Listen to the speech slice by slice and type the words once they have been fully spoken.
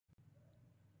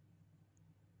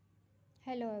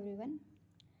Hello everyone,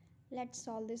 let's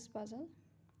solve this puzzle.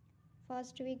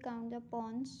 First we count the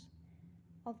pawns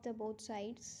of the both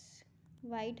sides.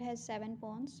 White has 7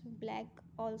 pawns, black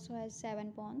also has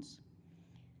 7 pawns.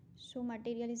 So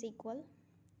material is equal.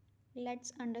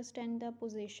 Let's understand the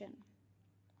position.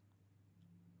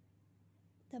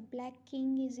 The black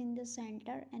king is in the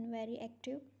center and very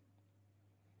active.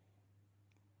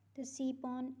 The C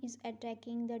pawn is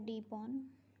attacking the D pawn.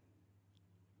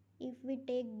 If we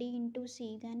take D into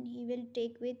C, then he will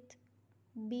take with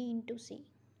B into C.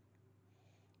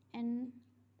 And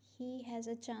he has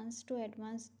a chance to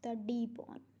advance the D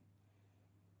pawn.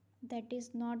 That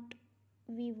is not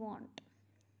we want.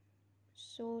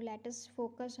 So let us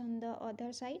focus on the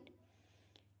other side.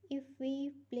 If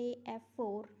we play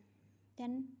f4,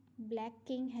 then black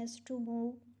king has to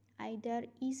move either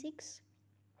e6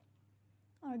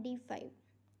 or d5.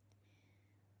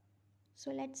 So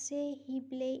let's say he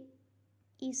play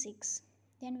e6,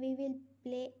 then we will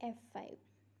play f5.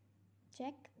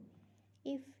 Check.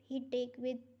 If he take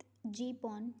with g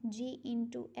pawn, g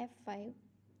into f5,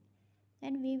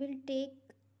 then we will take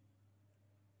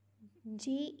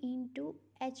g into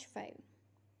h5.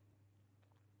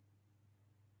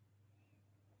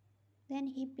 Then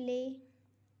he play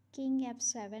king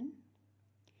f7.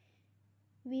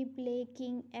 We play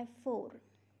king f4.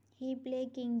 He play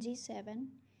king g7.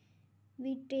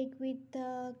 We take with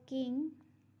the king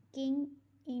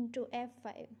into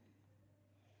f5.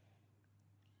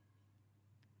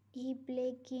 He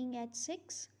play king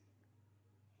h6.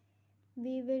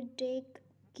 We will take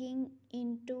king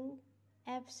into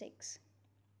f6.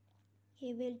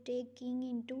 He will take king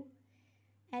into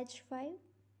h5.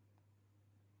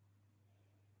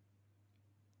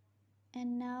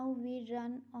 And now we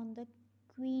run on the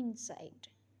queen side.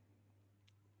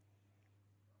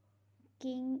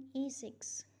 King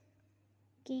e6.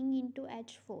 King into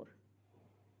h4.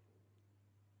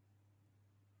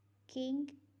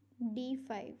 King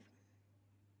d5.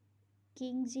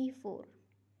 King g4.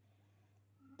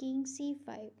 King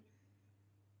c5.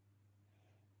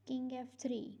 King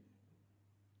f3.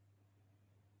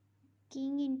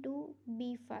 King into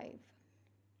b5.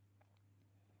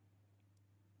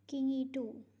 King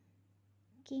e2.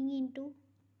 King into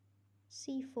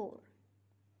c4.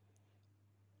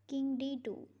 King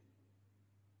d2.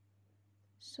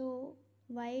 So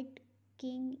white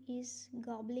king is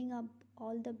gobbling up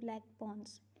all the black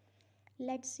pawns.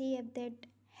 Let's see if that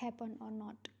happen or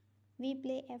not. We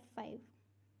play f5.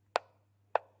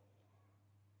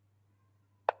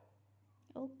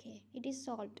 Okay, it is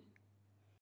solved.